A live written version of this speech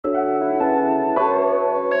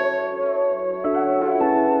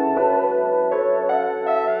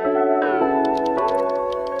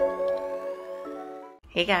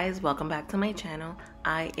Hey guys, welcome back to my channel.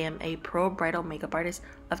 I am a pro bridal makeup artist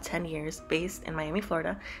of 10 years based in Miami,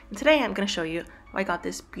 Florida. And today I'm going to show you how I got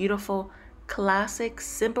this beautiful, classic,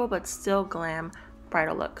 simple but still glam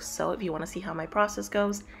bridal look. So if you want to see how my process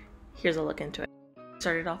goes, here's a look into it.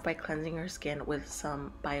 Started off by cleansing her skin with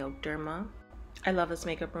some Bioderma. I love this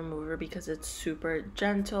makeup remover because it's super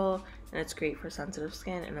gentle and it's great for sensitive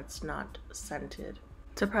skin and it's not scented.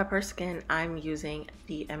 To prep her skin, I'm using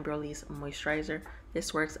the Embryolisse moisturizer.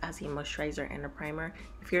 This works as a moisturizer and a primer.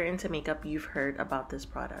 If you're into makeup, you've heard about this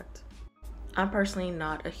product. I'm personally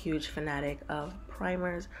not a huge fanatic of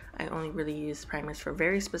primers. I only really use primers for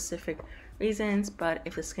very specific reasons, but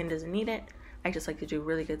if the skin doesn't need it, I just like to do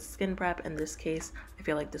really good skin prep. In this case, I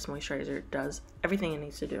feel like this moisturizer does everything it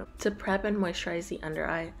needs to do. To prep and moisturize the under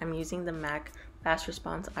eye, I'm using the MAC Fast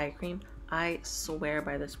Response Eye Cream. I swear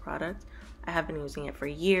by this product. I have been using it for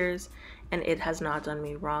years and it has not done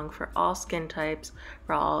me wrong for all skin types,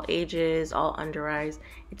 for all ages, all under eyes.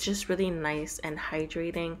 It's just really nice and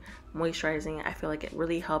hydrating, moisturizing. I feel like it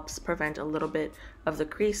really helps prevent a little bit of the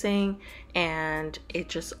creasing and it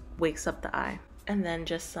just wakes up the eye. And then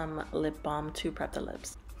just some lip balm to prep the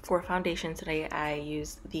lips. For foundation today, I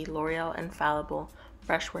used the L'Oreal Infallible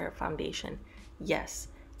Fresh Wear Foundation. Yes,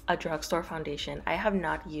 a drugstore foundation. I have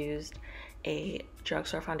not used a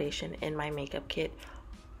drugstore foundation in my makeup kit.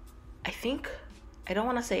 I don't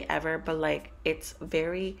want to say ever, but like it's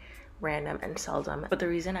very random and seldom. But the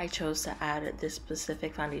reason I chose to add this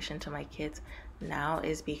specific foundation to my kits now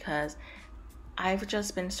is because I've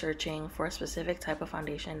just been searching for a specific type of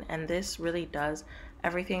foundation and this really does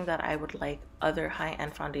everything that I would like other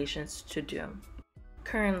high-end foundations to do.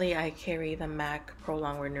 Currently, I carry the MAC Pro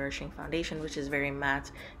Longwear Nourishing Foundation, which is very matte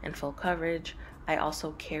and full coverage. I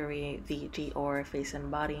also carry the Dior Face and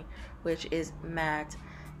Body, which is matte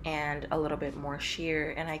and a little bit more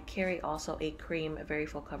sheer. And I carry also a cream, very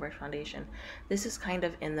full coverage foundation. This is kind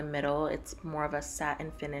of in the middle. It's more of a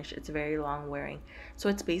satin finish. It's very long wearing. So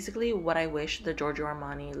it's basically what I wish the Giorgio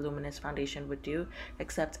Armani Luminous Foundation would do,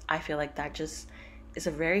 except I feel like that just is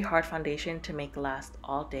a very hard foundation to make last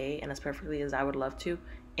all day and as perfectly as I would love to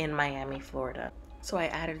in Miami, Florida. So I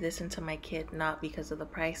added this into my kit not because of the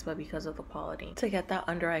price but because of the quality. To get that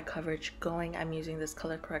under eye coverage going, I'm using this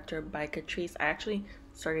color corrector by Catrice. I actually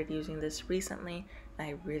started using this recently and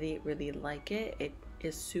I really like it. It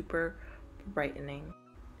is super brightening.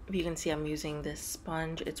 You can see I'm using this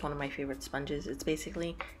sponge. It's one of my favorite sponges. It's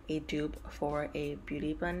basically a dupe for a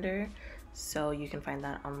beauty blender. So you can find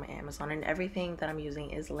that on my Amazon and everything that I'm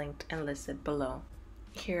using is linked and listed below.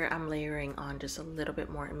 Here I'm layering on just a little bit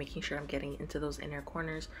more and making sure I'm getting into those inner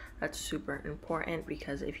corners. That's super important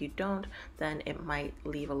because if you don't, then it might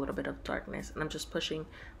leave a little bit of darkness, and I'm just pushing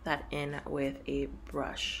that in with a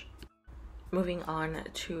brush. Moving on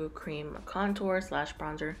to cream contour slash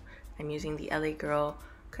bronzer, I'm using the LA Girl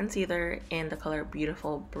concealer in the color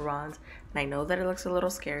Beautiful Bronze. And I know that it looks a little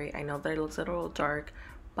scary, I know that it looks a little dark,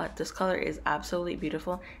 but this color is absolutely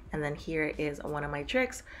beautiful. And then here is one of my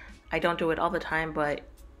tricks. I don't do it all the time, but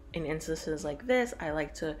in instances like this, I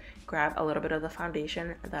like to grab a little bit of the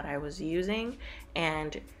foundation that I was using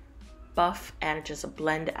and buff and just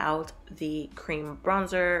blend out the cream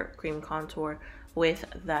bronzer, cream contour with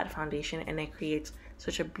that foundation, and it creates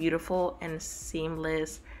such a beautiful and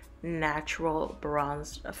seamless, natural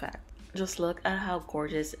bronzed effect. Just look at how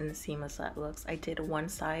gorgeous and seamless that looks. I did one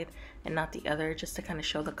side and not the other just to kind of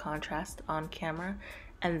show the contrast on camera,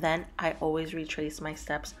 and then I always retrace my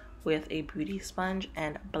steps with a beauty sponge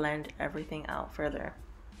and blend everything out further.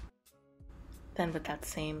 Then with that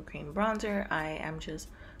same cream bronzer, I am just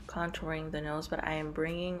contouring the nose, but I am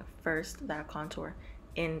bringing first that contour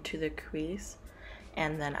into the crease,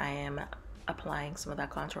 and then I am applying some of that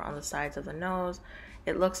contour on the sides of the nose.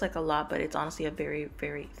 It looks like a lot, but it's honestly a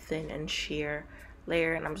very thin and sheer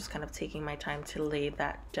layer, and I'm just kind of taking my time to lay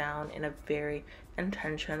that down in a very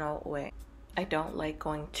intentional way. I don't like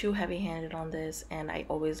going too heavy-handed on this, and I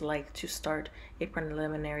always like to start a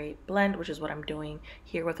preliminary blend, which is what I'm doing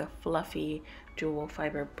here with a fluffy dual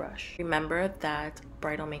fiber brush. Remember that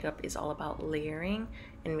bridal makeup is all about layering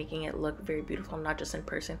and making it look very beautiful, not just in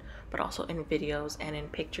person, but also in videos and in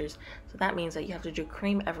pictures. So that means that you have to do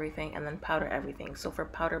cream everything and then powder everything. So for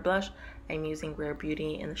powder blush, I'm using Rare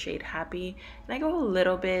Beauty in the shade Happy, and I go a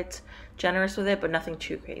little bit generous with it, but nothing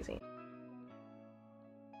too crazy.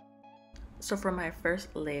 So for my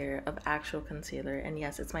first layer of actual concealer, and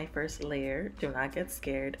yes, it's my first layer, do not get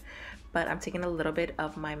scared, but I'm taking a little bit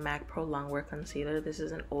of my MAC Pro Longwear concealer. This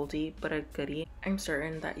is an oldie but a goodie. I'm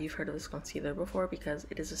certain that you've heard of this concealer before because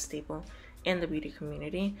it is a staple in the beauty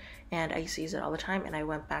community and I used to use it all the time, and I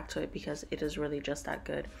went back to it because it is really just that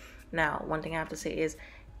good. Now, one thing I have to say is,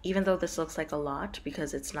 even though this looks like a lot,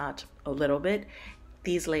 because it's not a little bit,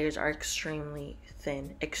 these layers are extremely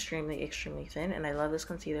thin, extremely thin. And I love this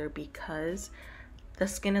concealer because the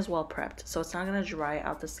skin is well prepped, so it's not going to dry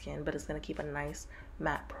out the skin, but it's going to keep a nice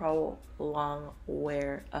matte prolonged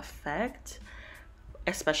wear effect,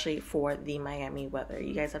 especially for the Miami weather.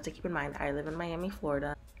 You guys have to keep in mind, I live in Miami,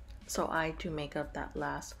 Florida, so I do makeup that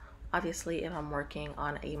lasts. Obviously, if I'm working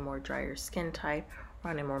on a more drier skin type or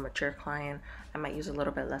on a more mature client, I might use a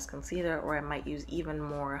little bit less concealer, or I might use even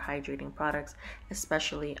more hydrating products,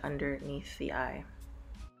 especially underneath the eye.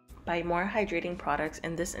 By more hydrating products,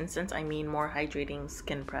 in this instance, I mean more hydrating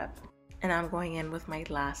skin prep. And I'm going in with my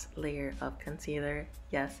last layer of concealer.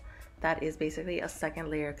 Yes, that is basically a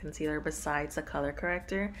second layer of concealer besides the color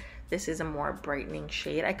corrector. This is a more brightening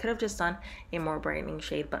shade. I could have just done a more brightening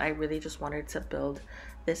shade, but I really just wanted to build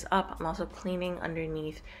this up. I'm also cleaning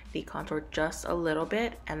underneath the contour just a little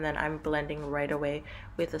bit, and then I'm blending right away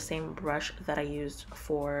with the same brush that I used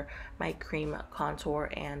for my cream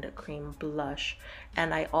contour and cream blush.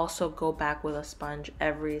 And I also go back with a sponge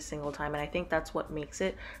every single time, and I think that's what makes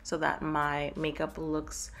it so that my makeup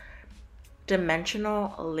looks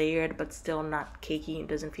dimensional, layered, but still not cakey. It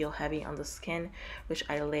doesn't feel heavy on the skin, which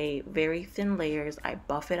I lay very thin layers. I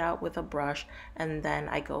buff it out with a brush, and then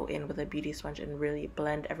I go in with a beauty sponge and really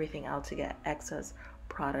blend everything out to get excess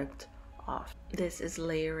product off. This is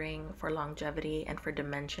layering for longevity and for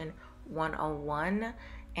dimension 101,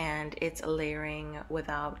 and it's layering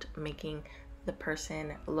without making the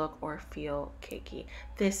person look or feel cakey.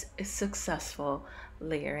 This is successful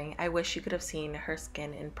layering. I wish you could have seen her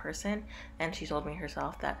skin in person, and she told me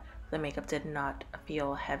herself that the makeup did not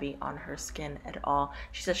feel heavy on her skin at all.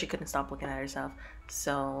 She said she couldn't stop looking at herself.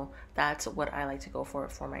 So that's what I like to go for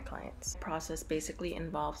my clients. The process basically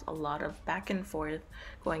involves a lot of back and forth,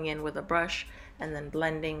 going in with a brush and then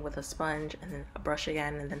blending with a sponge, and then a brush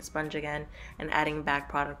again and then sponge again, and adding back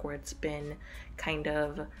product where it's been kind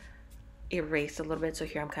of erased a little bit. So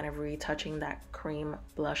here I'm kind of retouching that cream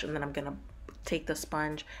blush, and then I'm gonna take the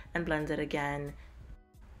sponge and blend it again.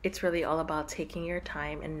 It's really all about taking your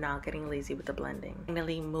time and not getting lazy with the blending.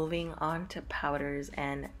 Finally, moving on to powders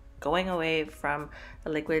and going away from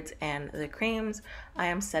the liquids and the creams, I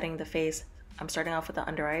am setting the face. I'm starting off with the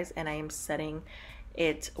under eyes, and I am setting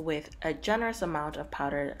it with a generous amount of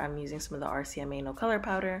powder. I'm using some of the RCMA No Color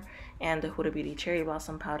powder and the Huda Beauty Cherry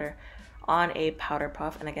Blossom powder on a powder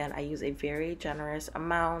puff. And again, I use a very generous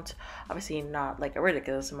amount, obviously not like a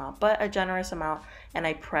ridiculous amount, but a generous amount, and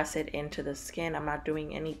I press it into the skin. I'm not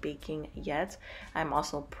doing any baking yet. I'm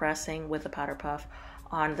also pressing with the powder puff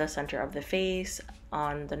on the center of the face,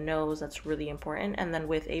 on the nose. That's really important. And then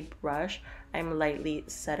with a brush, I'm lightly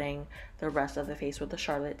setting the rest of the face with the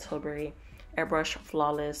Charlotte Tilbury Airbrush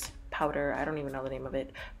Flawless powder. I don't even know the name of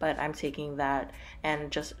it, but I'm taking that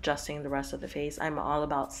and just adjusting the rest of the face. I'm all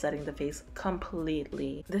about setting the face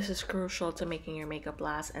completely. This is crucial to making your makeup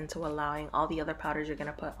last and to allowing all the other powders you're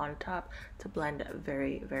gonna put on top to blend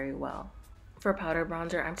very well. For powder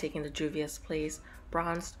bronzer, I'm taking the Juvia's Place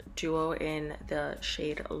Bronzed Duo in the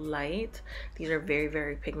shade Light. These are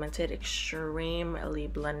very pigmented, extremely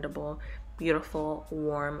blendable, beautiful,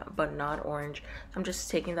 warm, but not orange. I'm just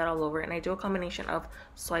taking that all over, and I do a combination of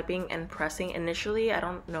swiping and pressing. Initially, I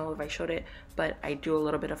don't know if I showed it, but I do a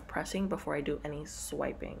little bit of pressing before I do any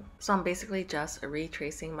swiping. So I'm basically just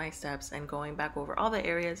retracing my steps and going back over all the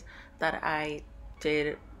areas that I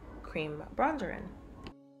did cream bronzer in.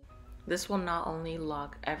 This will not only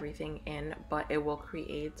lock everything in, but it will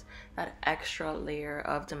create that extra layer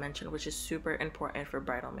of dimension, which is super important for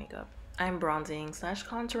bridal makeup. I'm bronzing /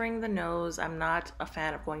 contouring the nose. I'm not a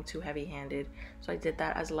fan of going too heavy-handed, so I did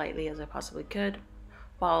that as lightly as I possibly could,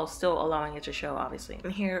 while still allowing it to show, obviously.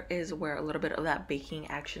 And here is where a little bit of that baking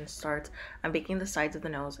action starts. I'm baking the sides of the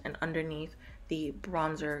nose and underneath the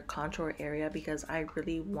bronzer contour area, because I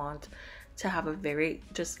really want to have a very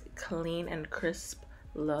just clean and crisp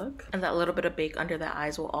look. And that little bit of bake under the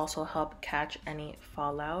eyes will also help catch any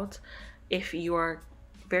fallout. If you are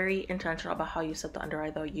very intentional about how you set the under eye,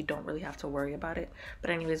 though, you don't really have to worry about it.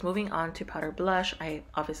 But anyways, moving on to powder blush, I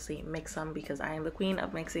obviously mix some because I am the queen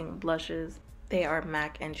of mixing blushes. They are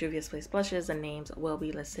MAC and Juvia's Place blushes. The names will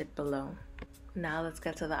be listed below. Now let's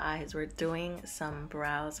get to the eyes. We're doing some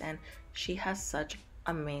brows, and she has such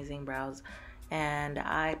amazing brows, and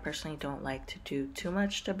I personally don't like to do too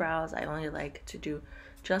much to brows. I only like to do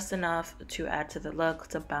just enough to add to the look,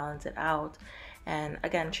 to balance it out. And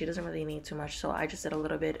again, she doesn't really need too much, so I just did a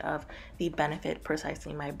little bit of the Benefit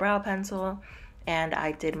Precisely My Brow Pencil, and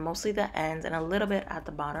I did mostly the ends and a little bit at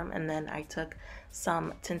the bottom. And then I took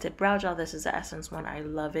some tinted brow gel. This is the Essence one. I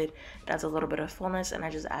love it. It adds a little bit of fullness, and I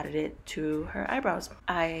just added it to her eyebrows.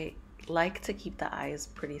 I like to keep the eyes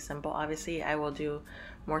pretty simple. Obviously, I will do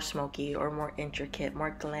more smoky or more intricate,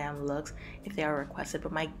 more glam looks if they are requested,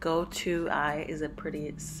 but my go-to eye is a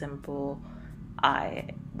pretty simple eye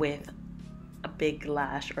with a big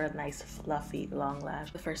lash or a nice fluffy long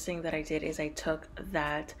lash. The first thing that I did is I took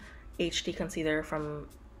that HD concealer from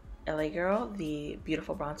LA Girl, the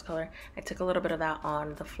beautiful bronze color. I took a little bit of that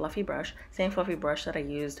on the fluffy brush, same fluffy brush that I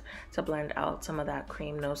used to blend out some of that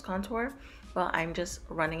cream nose contour. Well, I'm just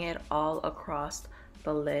running it all across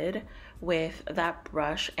the lid with that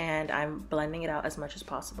brush, and I'm blending it out as much as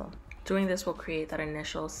possible. Doing this will create that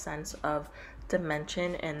initial sense of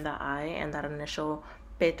dimension in the eye and that initial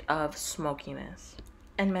bit of smokiness.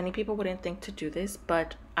 And many people wouldn't think to do this,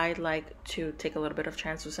 but I like to take a little bit of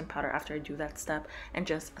translucent powder after I do that step and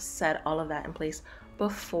just set all of that in place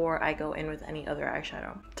before I go in with any other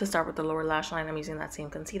eyeshadow. To start with the lower lash line, I'm using that same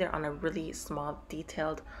concealer on a really small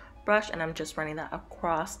detailed brush, and I'm just running that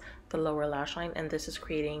across the lower lash line, and this is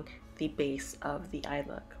creating the base of the eye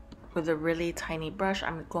look. With a really tiny brush,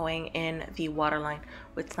 I'm going in the waterline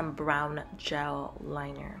with some brown gel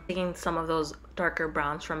liner. Taking some of those darker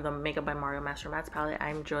browns from the Makeup by Mario Master Mattes palette,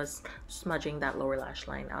 I'm just smudging that lower lash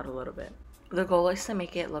line out a little bit. The goal is to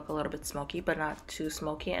make it look a little bit smoky, but not too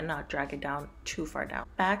smoky and not drag it down too far down.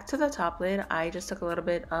 Back to the top lid, I just took a little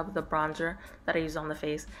bit of the bronzer that I used on the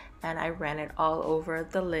face and I ran it all over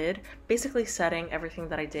the lid, basically setting everything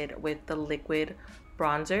that I did with the liquid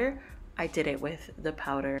bronzer. I did it with the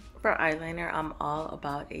powder. For eyeliner, I'm all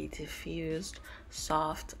about a diffused,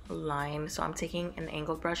 soft line. So I'm taking an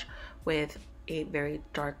angled brush with a very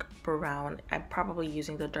dark brown. I'm probably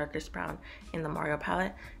using the darkest brown in the Mario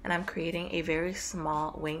palette, and I'm creating a very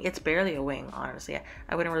small wing. It's barely a wing, honestly.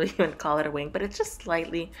 I wouldn't really even call it a wing, but it's just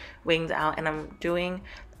slightly winged out, and I'm doing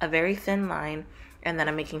a very thin line, and then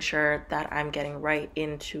I'm making sure that I'm getting right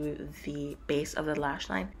into the base of the lash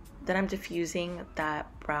line. Then I'm diffusing that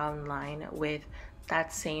brown line with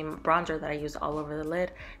that same bronzer that I used all over the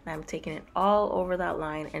lid, and I'm taking it all over that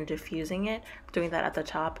line and diffusing it, doing that at the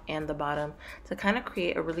top and the bottom to kind of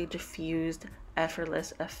create a really diffused,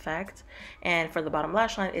 effortless effect. And for the bottom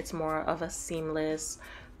lash line, it's more of a seamless,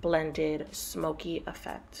 blended, smoky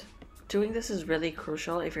effect. Doing this is really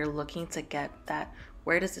crucial if you're looking to get that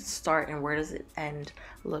where does it start and where does it end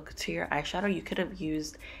look to your eyeshadow. You could have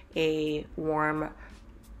used a warm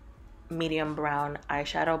medium brown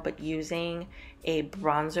eyeshadow, but using a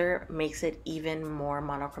bronzer makes it even more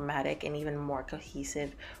monochromatic and even more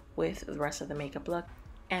cohesive with the rest of the makeup look.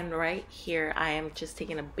 And right here, I am just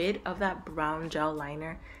taking a bit of that brown gel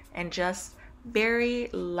liner and just very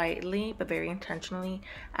lightly but very intentionally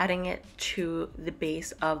adding it to the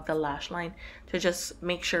base of the lash line to just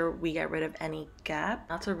make sure we get rid of any gap.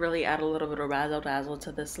 Now to really add a little bit of razzle dazzle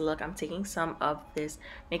to this look, I'm taking some of this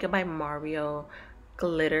Makeup by Mario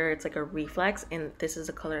glitter. It's like a reflex, and this is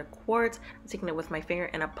the color Quartz. I'm taking it with my finger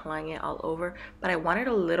and applying it all over, but I wanted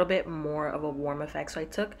a little bit more of a warm effect, so I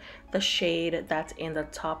took the shade that's in the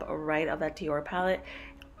top right of that Dior palette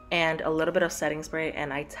and a little bit of setting spray,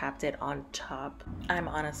 and I tapped it on top. I'm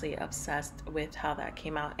honestly obsessed with how that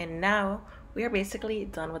came out. And now we are basically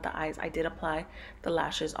done with the eyes. I did apply the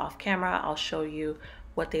lashes off camera. I'll show you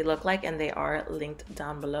what they look like, and they are linked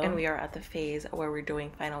down below. And we are at the phase where we're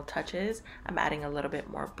doing final touches. I'm adding a little bit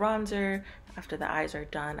more bronzer. After the eyes are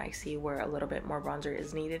done, I see where a little bit more bronzer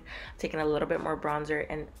is needed. I'm taking a little bit more bronzer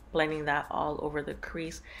and blending that all over the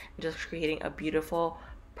crease, and just creating a beautiful,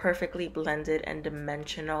 perfectly blended and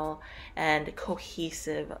dimensional and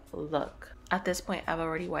cohesive look. At this point, I've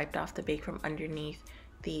already wiped off the bake from underneath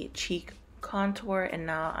the cheek contour, and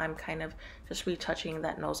now I'm kind of just retouching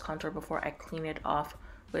that nose contour before I clean it off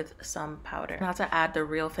with some powder. Now to add the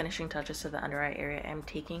real finishing touches to the under eye area, I'm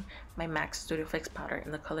taking my MAC Studio Fix powder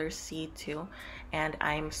in the color C2, and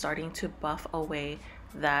I'm starting to buff away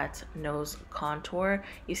that nose contour.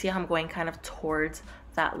 You see how I'm going kind of towards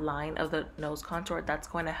that line of the nose contour? That's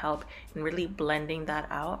going to help in really blending that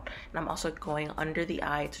out. And I'm also going under the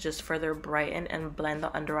eye to just further brighten and blend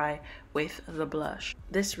the under eye with the blush.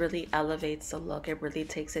 This really elevates the look. It really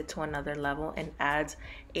takes it to another level and adds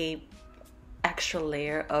a extra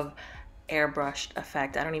layer of airbrushed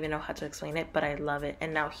effect. I don't even know how to explain it, but I love it.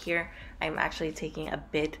 And now here I'm actually taking a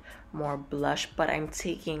bit more blush, but I'm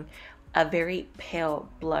taking a very pale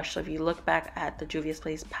blush. So if you look back at the Juvia's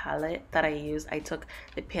Place palette that I used, I took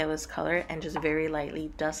the palest color and just very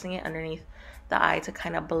lightly dusting it underneath the eye to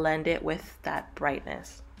kind of blend it with that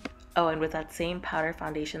brightness. Oh, and with that same powder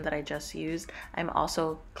foundation that I just used, I'm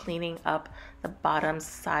also cleaning up the bottom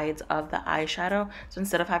sides of the eyeshadow. So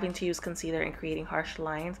instead of having to use concealer and creating harsh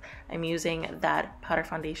lines, I'm using that powder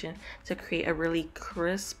foundation to create a really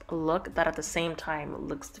crisp look that at the same time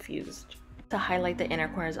looks diffused. To highlight the inner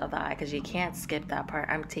corners of the eye, because you can't skip that part,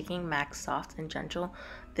 I'm taking MAC Soft and Gentle.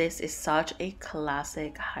 This is such a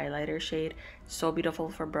classic highlighter shade, so beautiful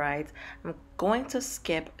for brides. I'm going to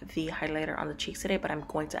skip the highlighter on the cheeks today, but I'm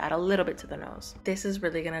going to add a little bit to the nose. This is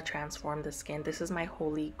really going to transform the skin. This is my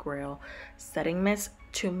holy grail setting mist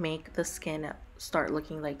to make the skin start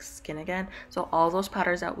looking like skin again. So all those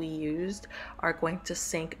powders that we used are going to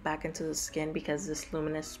sink back into the skin because this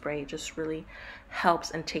luminous spray just really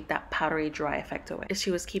helps and take that powdery dry effect away. If she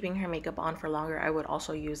was keeping her makeup on for longer, I would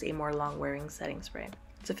also use a more long wearing setting spray.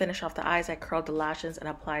 To finish off the eyes, I curled the lashes and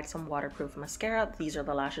applied some waterproof mascara. These are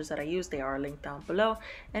the lashes that I use. They are linked down below.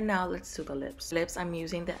 And now let's do the lips. Lips, I'm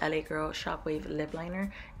using the LA Girl Shockwave lip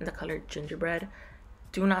liner in the color Gingerbread.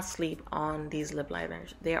 Do not sleep on these lip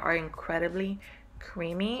liners. They are incredibly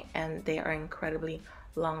creamy and they are incredibly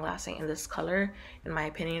long lasting. And this color, in my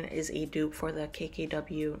opinion, is a dupe for the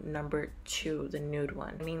KKW number 2, the nude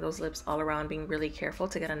one. Cleaning those lips all around, being really careful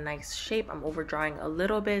to get a nice shape. I'm overdrawing a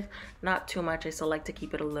little bit, not too much. I still like to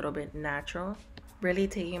keep it a little bit natural. Really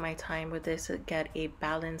taking my time with this to get a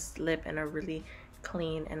balanced lip and a really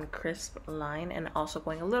clean and crisp line, and also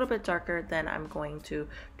going a little bit darker than I'm going to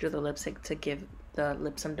do the lipstick to give the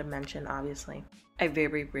lip some dimension. Obviously, I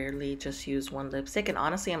very rarely just use one lipstick, and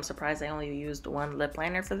honestly I'm surprised I only used one lip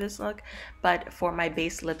liner for this look. But for my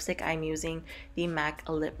base lipstick, I'm using the MAC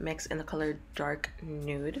Lip Mix in the color Dark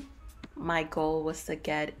Nude. My goal was to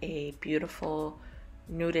get a beautiful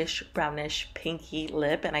nudish brownish pinky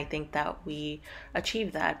lip, and I think that we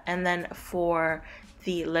achieved that. And then for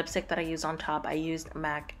the lipstick that I used on top, I used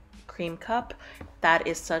MAC Cream Cup. That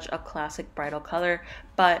is such a classic bridal color,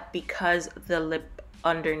 but because the lip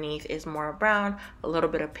underneath is more brown, a little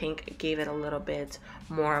bit of pink gave it a little bit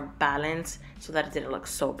more balance so that it didn't look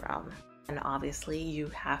so brown. And obviously you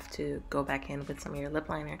have to go back in with some of your lip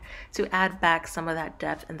liner to add back some of that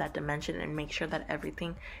depth and that dimension and make sure that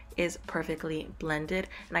everything is perfectly blended.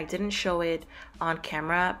 And I didn't show it on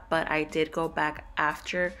camera, but I did go back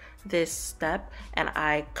after this step and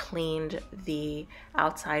I cleaned the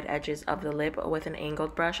outside edges of the lip with an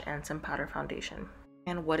angled brush and some powder foundation.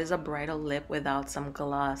 And what is a bridal lip without some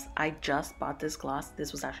gloss? I just bought this gloss.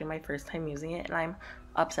 This was actually my first time using it and I'm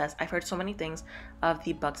obsessed. I've heard so many things of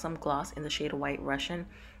the Buxom gloss in the shade White Russian,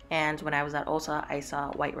 and when I was at Ulta I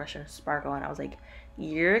saw White Russian Sparkle and I was like,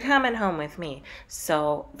 you're coming home with me.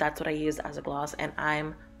 So that's what I used as a gloss and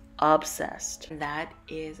I'm obsessed. That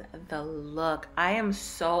is the look. I am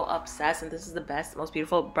so obsessed and this is the best, most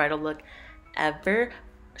beautiful bridal look ever.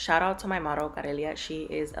 Shout out to my model Carelia. She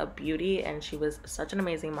is a beauty and she was such an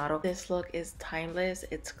amazing model. This look is timeless,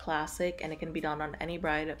 it's classic, and it can be done on any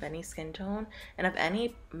bride of any skin tone and of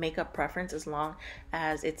any makeup preference as long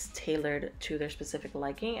as it's tailored to their specific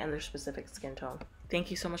liking and their specific skin tone. Thank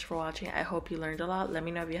you so much for watching. I hope you learned a lot. Let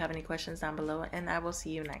me know if you have any questions down below and I will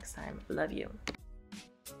see you next time. Love you.